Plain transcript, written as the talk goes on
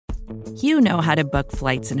You know how to book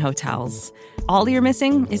flights and hotels. All you're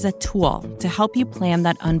missing is a tool to help you plan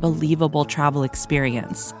that unbelievable travel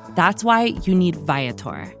experience. That's why you need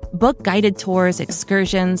Viator. Book guided tours,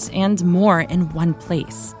 excursions, and more in one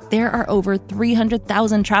place. There are over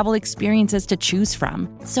 300,000 travel experiences to choose from,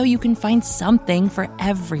 so you can find something for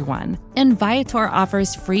everyone. And Viator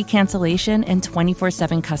offers free cancellation and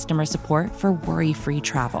 24/7 customer support for worry-free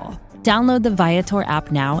travel. Download the Viator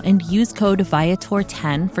app now and use code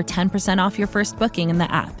Viator10 for 10% off your first booking in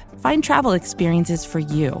the app. Find travel experiences for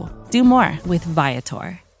you. Do more with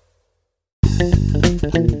Viator.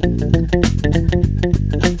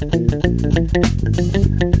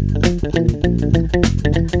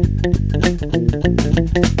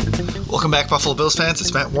 Welcome back, Buffalo Bills fans.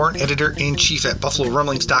 It's Matt Warren, editor-in-chief at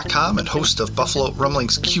BuffaloRumblings.com and host of Buffalo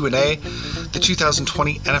Rumblings Q&A. The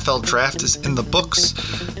 2020 NFL Draft is in the books,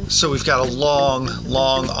 so we've got a long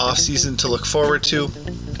offseason to look forward to.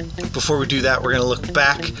 Before we do that, we're going to look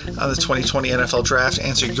back on the 2020 NFL Draft,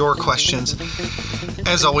 answer your questions.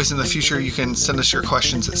 As always, in the future, you can send us your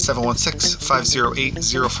questions at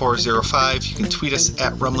 716-508-0405. You can tweet us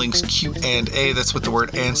at RumblingsQ&A. That's with the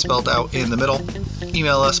word "and" spelled out in the middle.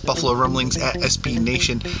 Email us,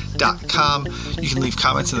 BuffaloRumblings@sbnation.com. You can leave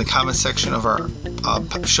comments in the comments section of our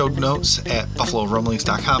show notes at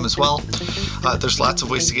BuffaloRumblings.com as well. There's lots of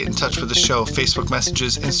ways to get in touch with the show. Facebook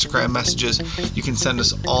messages, Instagram messages. You can send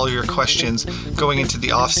us all your questions going into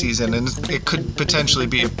the off season, and it could potentially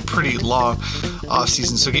be a pretty long off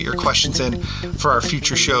season, so get your questions in for our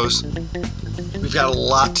future shows. We've got a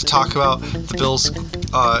lot to talk about. The Bills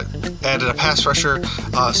added a pass rusher,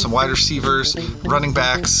 some wide receivers, running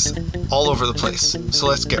backs, all over the place. So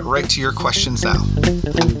let's get right to your questions now.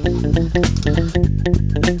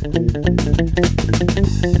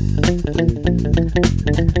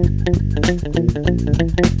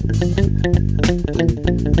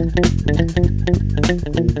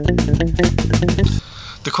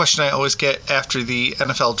 The question I always get after the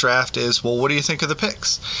NFL draft is, well, what do you think of the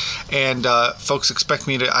picks? And folks expect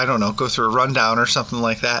me to, I don't know, go through a rundown or something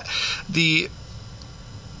like that. The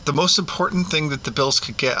most important thing that the Bills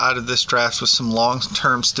could get out of this draft was some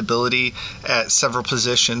long-term stability at several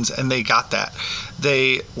positions, and they got that.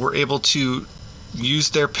 They were able to use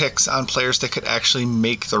their picks on players that could actually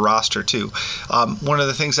make the roster too. One of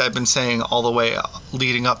the things I've been saying all the way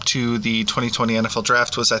leading up to the 2020 NFL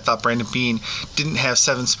Draft was I thought Brandon Beane didn't have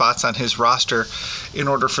 7 spots on his roster in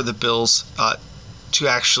order for the Bills to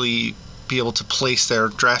actually be able to place their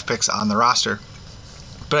draft picks on the roster.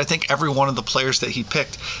 But I think every one of the players that he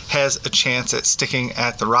picked has a chance at sticking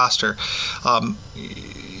at the roster.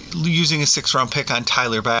 Using a 6th-round pick on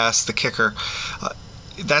Tyler Bass, the kicker,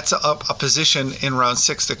 that's a position in round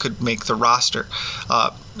 6 that could make the roster.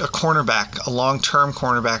 A cornerback, a long-term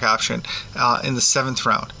cornerback option in the 7th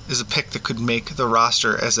round is a pick that could make the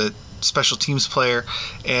roster as a special teams player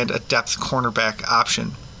and a depth cornerback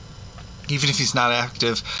option. Even if he's not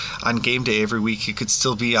active on game day every week, he could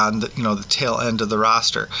still be on the tail end of the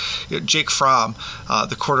roster. Jake Fromm,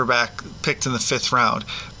 the quarterback picked in the 5th round,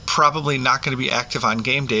 probably not going to be active on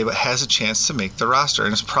game day, but has a chance to make the roster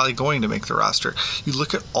and is probably going to make the roster. You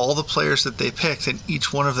look at all the players that they picked, and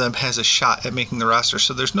each one of them has a shot at making the roster.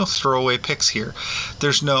 So there's no throwaway picks here.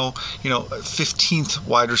 There's no 15th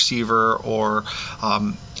wide receiver or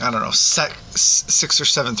 6th or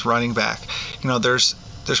 7th running back.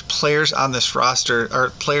 There's players on this roster,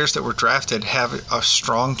 or players that were drafted, have a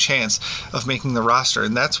strong chance of making the roster.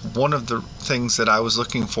 And that's one of the things that I was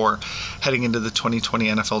looking for heading into the 2020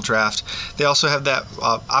 NFL Draft. They also have that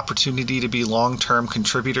opportunity to be long-term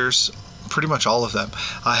contributors. Pretty much all of them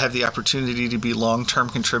have the opportunity to be long-term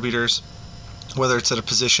contributors, whether it's at a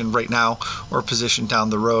position right now or a position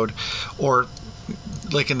down the road, or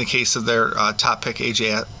like in the case of their top pick,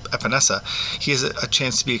 AJ Epinesa, he has a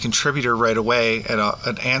chance to be a contributor right away and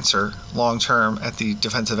an answer long-term at the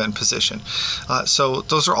defensive end position. So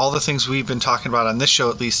those are all the things we've been talking about on this show,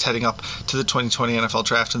 at least heading up to the 2020 NFL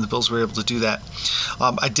Draft, and the Bills were able to do that.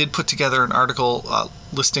 I did put together an article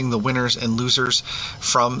listing the winners and losers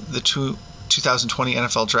from the 2020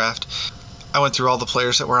 NFL Draft. I went through all the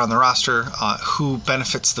players that were on the roster, who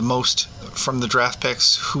benefits the most from the draft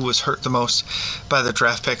picks, who was hurt the most by the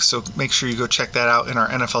draft picks. So make sure you go check that out in our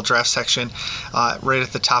NFL draft section, right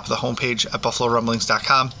at the top of the homepage at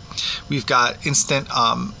BuffaloRumblings.com. We've got instant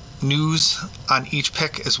news on each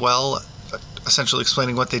pick as well, essentially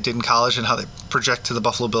explaining what they did in college and how they project to the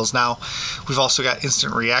Buffalo Bills now. We've also got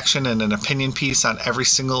instant reaction and an opinion piece on every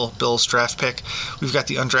single Bills draft pick. We've got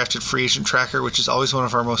the undrafted free agent tracker, which is always one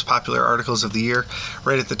of our most popular articles of the year,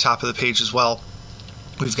 right at the top of the page as well.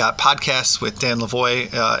 We've got podcasts with Dan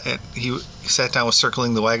Lavoie. And he sat down with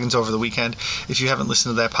Circling the Wagons over the weekend. If you haven't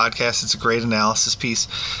listened to that podcast, it's a great analysis piece.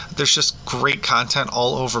 There's just great content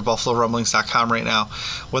all over BuffaloRumblings.com right now,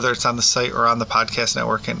 whether it's on the site or on the podcast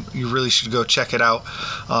network, and you really should go check it out.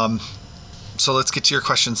 So let's get to your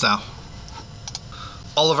questions now.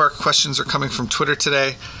 All of our questions are coming from Twitter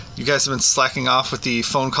today. You guys have been slacking off with the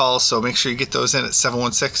phone calls, so make sure you get those in at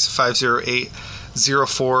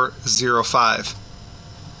 716-508-0405.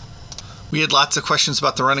 We had lots of questions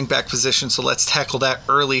about the running back position, so let's tackle that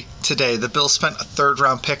early today. The Bills spent a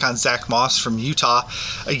third-round pick on Zach Moss from Utah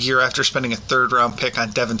a year after spending a third-round pick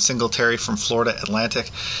on Devin Singletary from Florida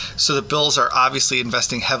Atlantic. So the Bills are obviously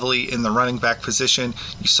investing heavily in the running back position.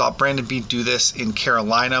 You saw Brandon Beane do this in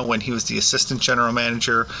Carolina when he was the assistant general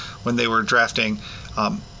manager, when they were drafting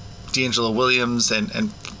D'Angelo Williams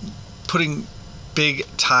and putting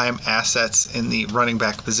big-time assets in the running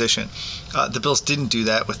back position. The Bills didn't do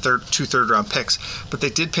that with two third-round picks, but they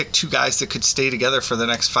did pick two guys that could stay together for the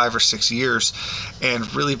next 5 or 6 years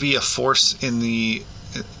and really be a force in the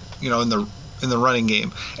running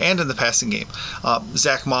game and in the passing game.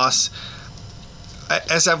 Zach Moss,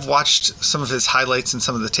 as I've watched some of his highlights and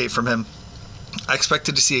some of the tape from him, I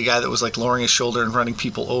expected to see a guy that was like lowering his shoulder and running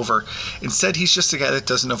people over. Instead, he's just a guy that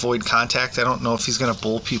doesn't avoid contact. I don't know if he's going to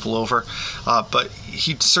bowl people over, but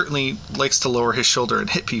he certainly likes to lower his shoulder and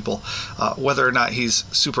hit people. Whether or not he's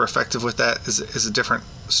super effective with that is a different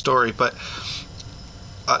story. But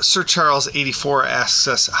Sir Charles 84 asks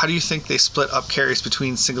us, how do you think they split up carries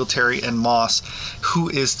between Singletary and Moss? Who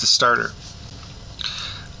is the starter?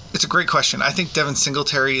 It's a great question. I think Devin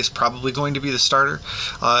Singletary is probably going to be the starter.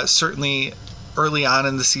 Certainly early on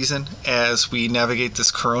in the season as we navigate this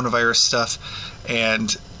coronavirus stuff,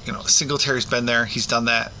 and Singletary's been there, he's done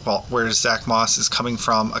that, whereas Zach Moss is coming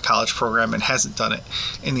from a college program and hasn't done it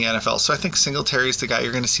in the NFL. So I think Singletary is the guy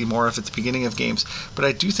you're going to see more of at the beginning of games, but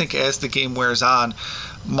I do think as the game wears on,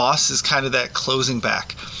 Moss is kind of that closing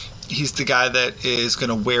back. He's the guy that is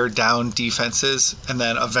going to wear down defenses, and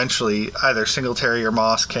then eventually either Singletary or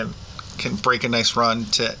Moss can break a nice run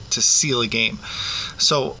to seal a game.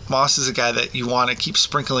 So Moss is a guy that you want to keep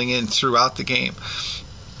sprinkling in throughout the game.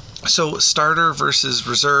 So starter versus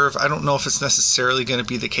reserve, I don't know if it's necessarily going to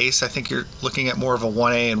be the case. I think you're looking at more of a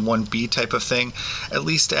 1A and 1B type of thing, at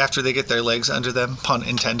least after they get their legs under them, pun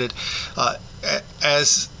intended.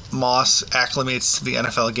 As Moss acclimates to the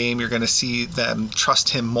NFL game, you're going to see them trust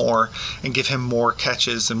him more and give him more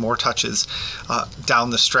catches and more touches down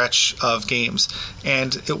the stretch of games.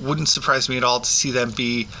 And it wouldn't surprise me at all to see them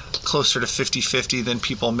be closer to 50-50 than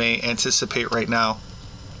people may anticipate right now.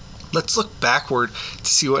 Let's look backward to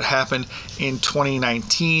see what happened in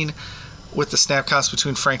 2019 with the snap counts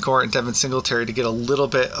between Frank Gore and Devin Singletary to get a little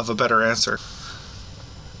bit of a better answer.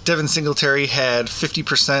 Devin Singletary had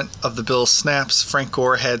 50% of the Bills' snaps. Frank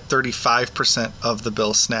Gore had 35% of the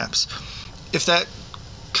Bills' snaps. If that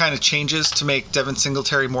kind of changes to make Devin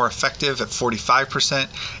Singletary more effective at 45%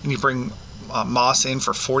 and you bring Moss in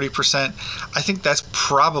for 40%, I think that's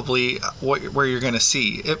probably where you're going to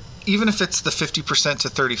see it. Even if it's the 50% to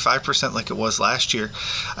 35% like it was last year,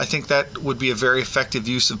 I think that would be a very effective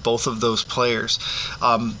use of both of those players.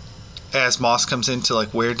 As Moss comes in to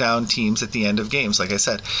wear down teams at the end of games, like I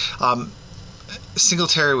said.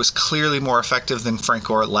 Singletary was clearly more effective than Frank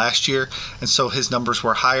Gore last year, and so his numbers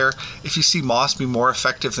were higher. If you see Moss be more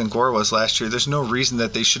effective than Gore was last year, there's no reason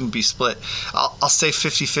that they shouldn't be split. I'll say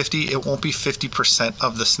 50-50. It won't be 50%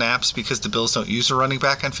 of the snaps because the Bills don't use a running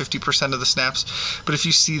back on 50% of the snaps. But if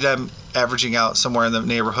you see them averaging out somewhere in the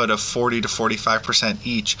neighborhood of 40 to 45%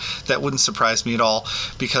 each, that wouldn't surprise me at all,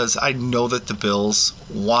 because I know that the Bills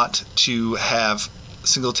want to have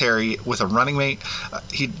Singletary with a running mate.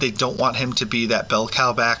 They don't want him to be that bell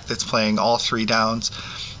cow back that's playing all three downs.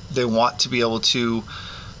 They want to be able to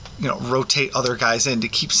rotate other guys in to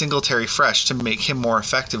keep Singletary fresh, to make him more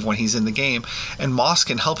effective when he's in the game. And Moss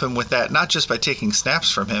can help him with that, not just by taking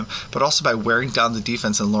snaps from him, but also by wearing down the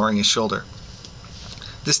defense and lowering his shoulder.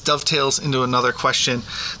 This dovetails into another question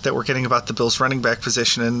that we're getting about the Bills' running back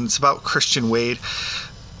position, and it's about Christian Wade.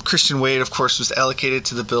 Christian Wade, of course, was allocated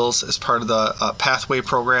to the Bills as part of the Pathway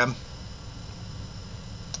program.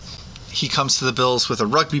 He comes to the Bills with a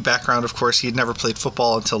rugby background, of course. He had never played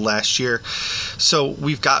football until last year. So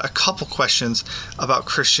we've got a couple questions about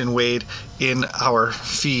Christian Wade in our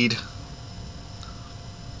feed.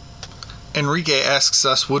 Enrique asks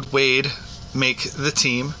us, would Wade make the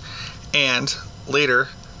team? And later,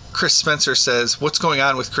 Chris Spencer says, what's going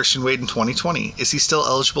on with Christian Wade in 2020? Is he still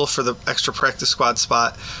eligible for the extra practice squad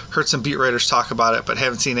spot? Heard some beat writers talk about it, but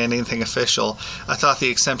haven't seen anything official. I thought the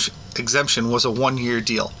exemption was a one-year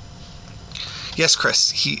deal. Yes,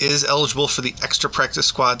 Chris, he is eligible for the extra practice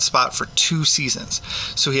squad spot for 2 seasons.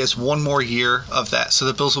 So he has 1 more year of that. So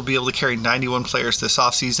the Bills will be able to carry 91 players this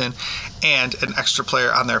offseason and an extra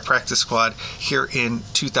player on their practice squad here in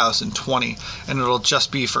 2020. And it'll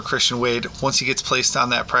just be for Christian Wade. Once he gets placed on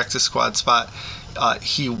that practice squad spot,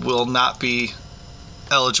 he will not be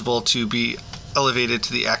eligible to be elevated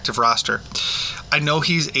to the active roster. I know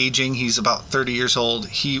he's aging. He's about 30 years old.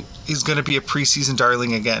 He is going to be a preseason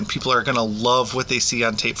darling again. People are going to love what they see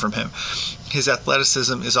on tape from him. His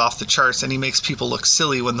athleticism is off the charts, and he makes people look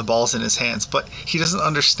silly when the ball's in his hands. But he doesn't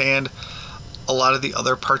understand a lot of the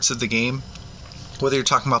other parts of the game, whether you're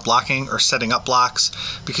talking about blocking or setting up blocks,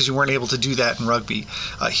 because you weren't able to do that in rugby.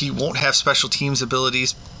 He won't have special teams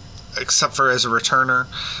abilities, except for as a returner.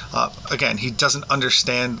 Again, he doesn't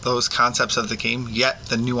understand those concepts of the game yet,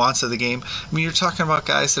 the nuance of the game. I mean, you're talking about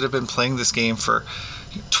guys that have been playing this game for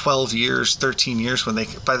 12 years, 13 years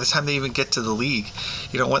by the time they even get to the league.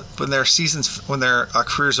 You know, when their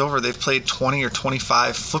career's over, they've played 20 or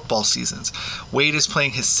 25 football seasons. Wade is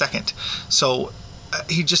playing his second. So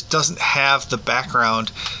he just doesn't have the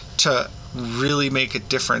background to really make a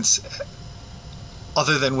difference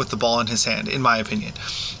other than with the ball in his hand, in my opinion.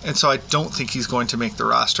 And so I don't think he's going to make the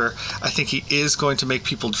roster. I think he is going to make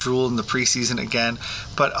people drool in the preseason again.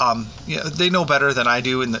 But they know better than I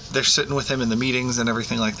do, and they're sitting with him in the meetings and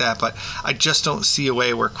everything like that. But I just don't see a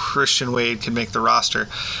way where Christian Wade can make the roster.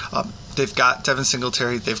 They've got Devin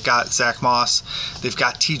Singletary. They've got Zach Moss. They've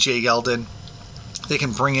got TJ Yeldon. They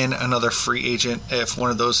can bring in another free agent if one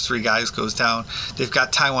of those 3 guys goes down. They've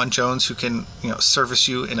got Tywan Jones, who can service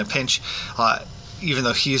you in a pinch, even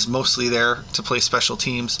though he's mostly there to play special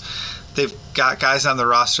teams. They've got guys on the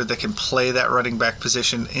roster that can play that running back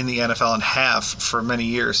position in the NFL and have for many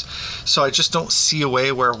years. So I just don't see a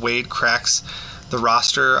way where Wade cracks the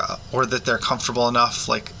roster, or that they're comfortable enough,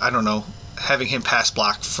 like, I don't know, having him pass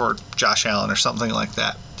block for Josh Allen or something like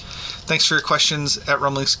that. Thanks for your questions at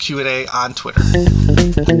Rumblings Q&A on Twitter.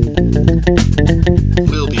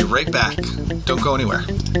 We'll be right back. Don't go anywhere.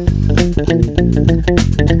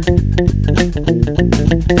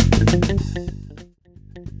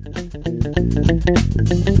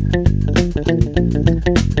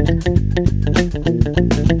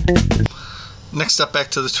 Next up, back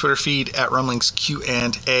to the Twitter feed at Rumblings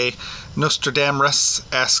Q&A. Nostradamus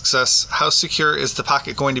asks us, how secure is the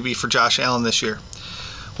pocket going to be for Josh Allen this year?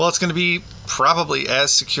 Well, it's going to be probably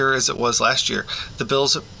as secure as it was last year. The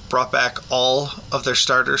Bills brought back all of their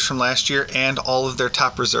starters from last year and all of their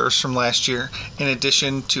top reserves from last year, in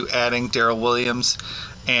addition to adding Darrell Williams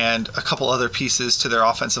and a couple other pieces to their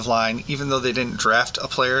offensive line. Even though they didn't draft a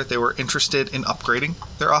player, they were interested in upgrading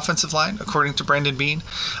their offensive line, according to Brandon Beane,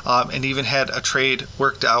 and even had a trade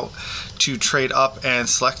worked out to trade up and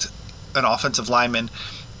select an offensive lineman,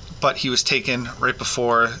 but he was taken right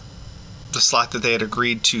before the slot that they had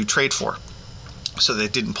agreed to trade for. So they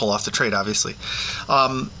didn't pull off the trade, obviously.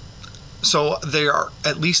 So they are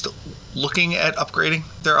at least looking at upgrading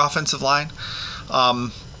their offensive line.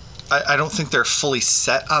 I don't think they're fully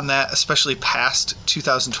set on that, especially past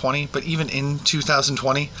 2020. But even in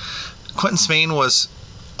 2020, Quentin Spain was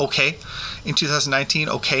okay. In 2019,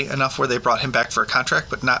 okay enough where they brought him back for a contract,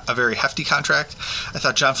 but not a very hefty contract. I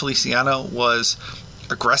thought John Feliciano was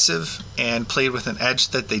aggressive and played with an edge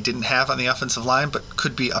that they didn't have on the offensive line, but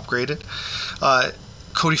could be upgraded.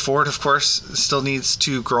 Cody Ford, of course, still needs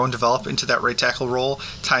to grow and develop into that right tackle role.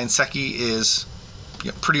 Ty Nsekhe is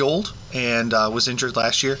pretty old and was injured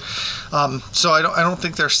last year. So I don't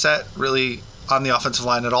think they're set really on the offensive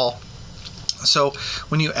line at all. So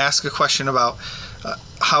when you ask a question about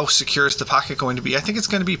how secure is the pocket going to be, I think it's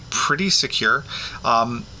going to be pretty secure.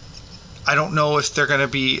 I don't know if they're going to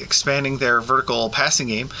be expanding their vertical passing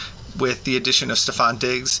game with the addition of Stephon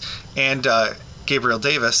Diggs and Gabriel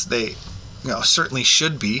Davis. They certainly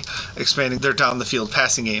should be expanding their down the field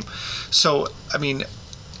passing game. So, I mean,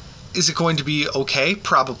 is it going to be okay?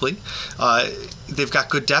 Probably. They've got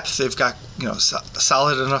good depth. They've got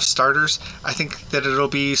solid enough starters. I think that it'll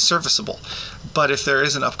be serviceable. But if there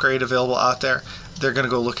is an upgrade available out there, they're going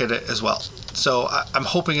to go look at it as well. So I'm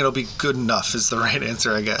hoping it'll be good enough is the right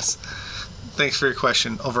answer, I guess. Thanks for your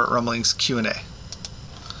question over at Rumblings Q&A.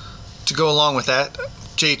 To go along with that,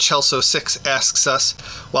 Jay Chelso6 asks us,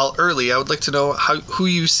 while early, I would like to know who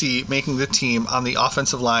you see making the team on the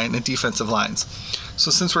offensive line and defensive lines.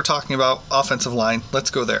 So since we're talking about offensive line,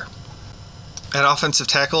 let's go there. At offensive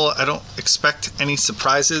tackle, I don't expect any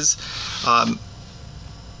surprises.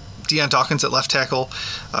 Deion Dawkins at left tackle,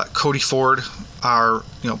 Cody Ford are,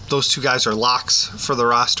 those two guys are locks for the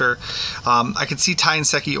roster. I could see Ty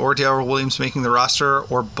Nsekhe or Darrell Williams making the roster,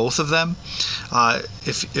 or both of them.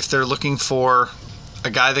 If they're looking for a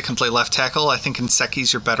guy that can play left tackle, I think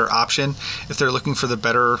Nsekhe's your better option. If they're looking for the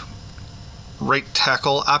better right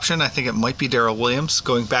tackle option, I think it might be Darrell Williams,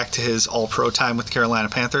 going back to his all-pro time with Carolina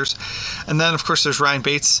Panthers. And then, of course, there's Ryan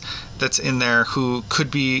Bates that's in there, who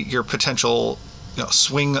could be your potential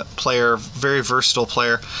swing player, very versatile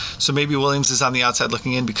player. So maybe Williams is on the outside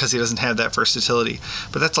looking in because he doesn't have that versatility.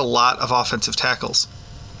 But that's a lot of offensive tackles.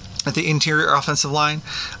 At the interior offensive line,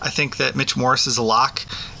 I think that Mitch Morse is a lock,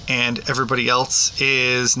 and everybody else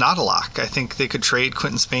is not a lock. I think they could trade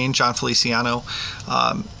Quinton Spain, John Feliciano,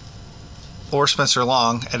 or Spencer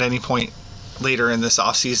Long at any point later in this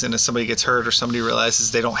offseason if somebody gets hurt or somebody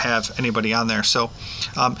realizes they don't have anybody on there. So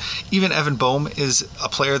even Evan Boehm is a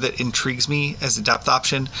player that intrigues me as a depth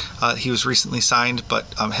option. He was recently signed, but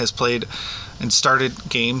has played and started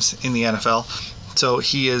games in the NFL. So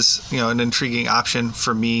he is, an intriguing option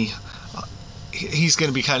for me. He's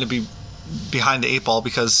going to be behind the eight ball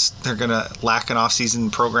because they're going to lack an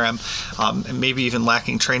off-season program, and maybe even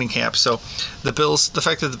lacking training camp. So the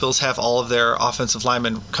fact that the Bills have all of their offensive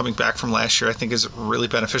linemen coming back from last year, I think is really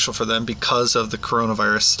beneficial for them because of the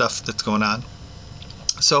coronavirus stuff that's going on.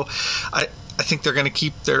 So I think they're going to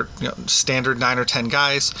keep their standard 9 or 10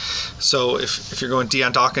 guys. So if you're going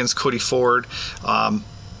Deion Dawkins, Cody Ford,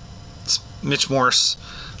 Mitch Morse,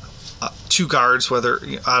 two guards, whether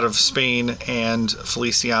out of Spain and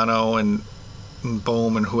Feliciano and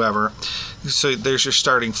Boehm and whoever. So there's your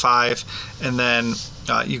starting 5. And then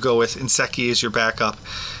you go with Nsekhe as your backup,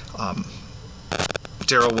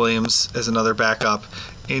 Darrell Williams as another backup,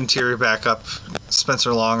 interior backup,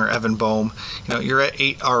 Spencer Long or Evan Boehm. You're at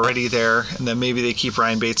 8 already there. And then maybe they keep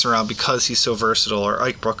Ryan Bates around because he's so versatile, or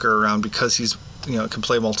Ike Booker around because he's can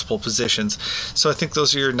play multiple positions. So I think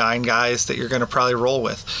those are your 9 guys that you're going to probably roll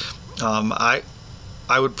with. I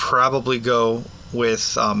would probably go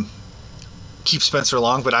with keep Spencer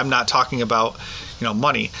Long, but I'm not talking about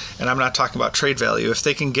money, and I'm not talking about trade value. If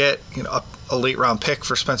they can get a late round pick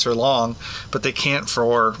for Spencer Long, but they can't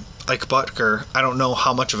for Ike Butker, I don't know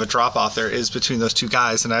how much of a drop off there is between those two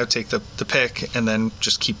guys, and I would take the pick and then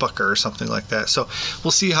just keep Butker or something like that. So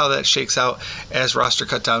we'll see how that shakes out as roster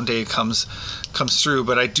cut down day comes through.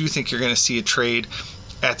 But I do think you're going to see a trade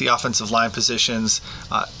at the offensive line positions,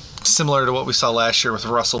 similar to what we saw last year with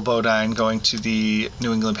Russell Bodine going to the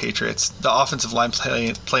New England Patriots. The offensive line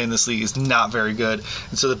play in this league is not very good,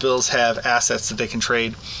 and so the Bills have assets that they can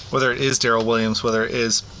trade, whether it is Darrell Williams, whether it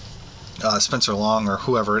is Spencer Long, or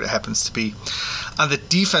whoever it happens to be. On the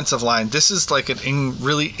defensive line, this is like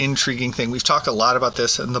really intriguing thing. We've talked a lot about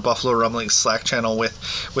this in the Buffalo Rumblings Slack channel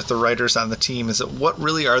with the writers on the team, is that what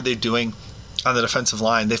really are they doing on the defensive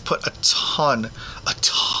line? They've put a ton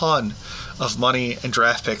of money and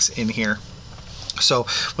draft picks in here. So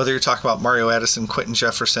whether you're talking about Mario Addison, Quentin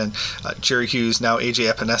Jefferson, Jerry Hughes, now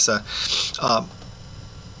AJ Epinesa,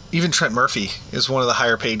 even Trent Murphy is one of the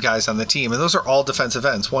higher paid guys on the team. And those are all defensive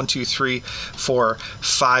ends. 1, 2, 3, 4,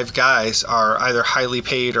 5 guys are either highly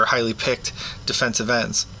paid or highly picked defensive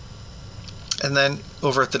ends. And then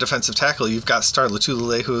over at the defensive tackle, you've got Star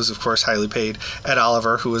Lotulelei, who is, of course, highly paid, Ed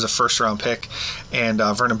Oliver, who was a first-round pick, and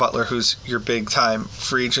Vernon Butler, who's your big-time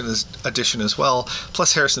free agent addition as well,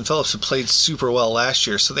 plus Harrison Phillips, who played super well last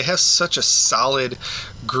year. So they have such a solid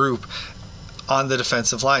group on the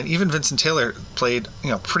defensive line. Even Vincent Taylor played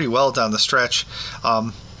pretty well down the stretch,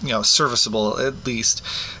 serviceable at least.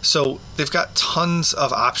 So they've got tons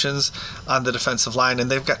of options on the defensive line,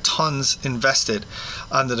 and they've got tons invested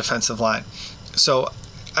on the defensive line. So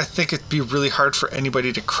I think it'd be really hard for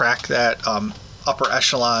anybody to crack that upper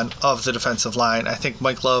echelon of the defensive line. I think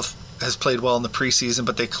Mike Love has played well in the preseason,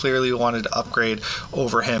 but they clearly wanted to upgrade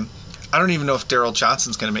over him. I don't even know if Daryl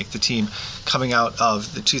Johnson's going to make the team coming out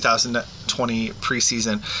of the 2020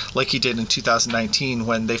 preseason like he did in 2019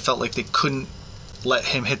 when they felt like they couldn't let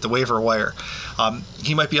him hit the waiver wire.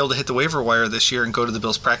 He might be able to hit the waiver wire this year and go to the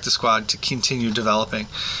Bills practice squad to continue developing.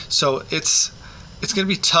 So it's going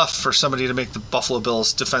to be tough for somebody to make the Buffalo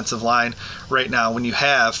Bills defensive line right now when you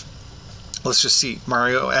have, let's just see,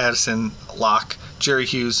 Mario Addison, lock, Jerry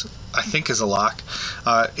Hughes, I think is a lock,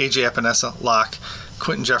 AJ Epinesa, lock,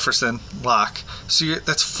 Quentin Jefferson, lock. So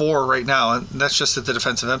that's 4 right now, and that's just at the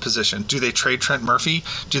defensive end position. Do they trade Trent Murphy?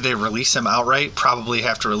 Do they release him outright? Probably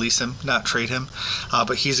have to release him, not trade him.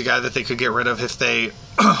 But he's a guy that they could get rid of if they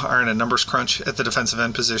are in a numbers crunch at the defensive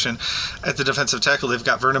end position. At the defensive tackle, they've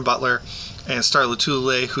got Vernon Butler and Star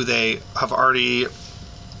Lotulelei, who they have already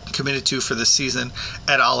committed to for this season,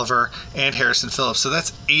 Ed Oliver and Harrison Phillips. So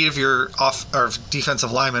that's 8 of your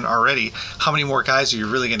defensive linemen already. How many more guys are you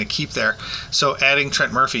really going to keep there? So adding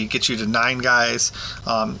Trent Murphy gets you to 9 guys.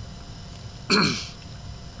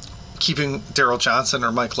 Keeping Daryl Johnson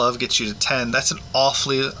or Mike Love gets you to 10. That's an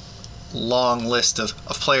awfully long list of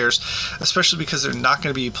players, especially because they're not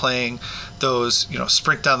going to be playing those,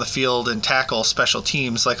 sprint down the field and tackle special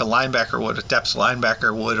teams like a linebacker would, a depth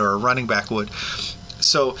linebacker would, or a running back would.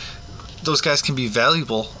 So those guys can be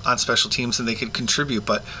valuable on special teams and they can contribute,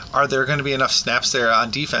 but are there going to be enough snaps there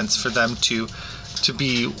on defense for them to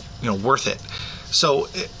be worth it? So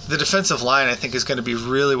the defensive line, I think, is going to be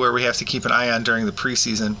really where we have to keep an eye on during the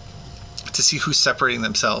preseason to see who's separating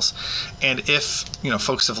themselves. And if,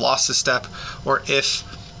 folks have lost a step, or if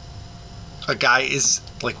a guy is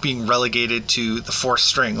being relegated to the 4th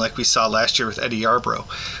string, like we saw last year with Eddie Yarbrough.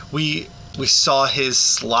 We saw his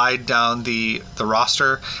slide down the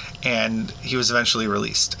roster, and he was eventually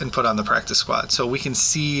released and put on the practice squad. So we can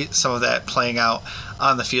see some of that playing out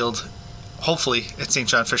on the field, hopefully at St.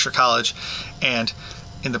 John Fisher College and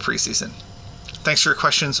in the preseason. Thanks for your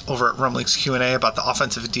questions over at Rumblings Q&A about the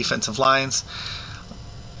offensive and defensive lines.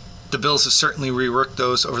 The Bills have certainly reworked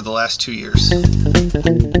those over the last 2 years.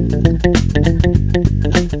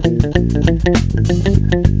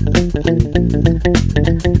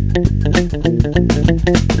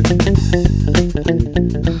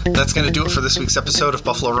 That's going to do it for this week's episode of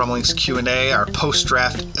Buffalo Rumblings Q&A, our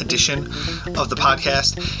post-draft edition of the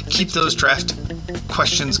podcast. Keep those draft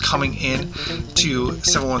questions coming in to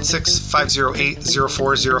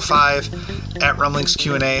 716-508-0405 at Rumblings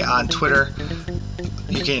Q&A on Twitter.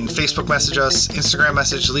 You can Facebook message us, Instagram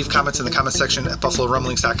message, leave comments in the comment section at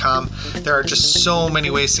buffalorumblings.com. There are just so many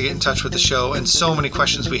ways to get in touch with the show and so many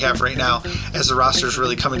questions we have right now as the roster is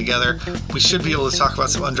really coming together. We should be able to talk about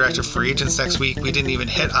some undrafted free agents next week. We didn't even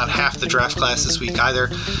hit on half the draft class this week either.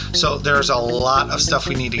 So there's a lot of stuff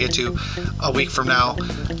we need to get to a week from now.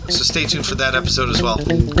 So stay tuned for that episode as well.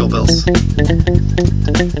 Go Bills.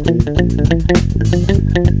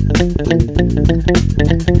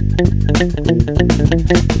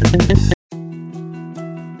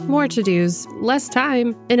 More to-dos, less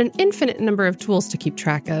time, and an infinite number of tools to keep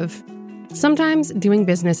track of. Sometimes doing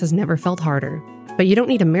business has never felt harder, but you don't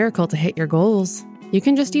need a miracle to hit your goals. You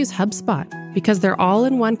can just use HubSpot, because their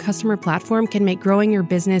all-in-one customer platform can make growing your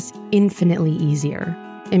business infinitely easier.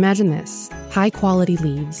 Imagine this: high-quality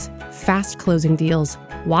leads, fast closing deals,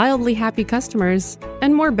 wildly happy customers,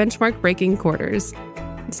 and more benchmark-breaking quarters.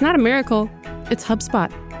 It's not a miracle, it's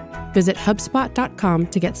HubSpot. Visit HubSpot.com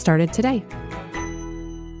to get started today.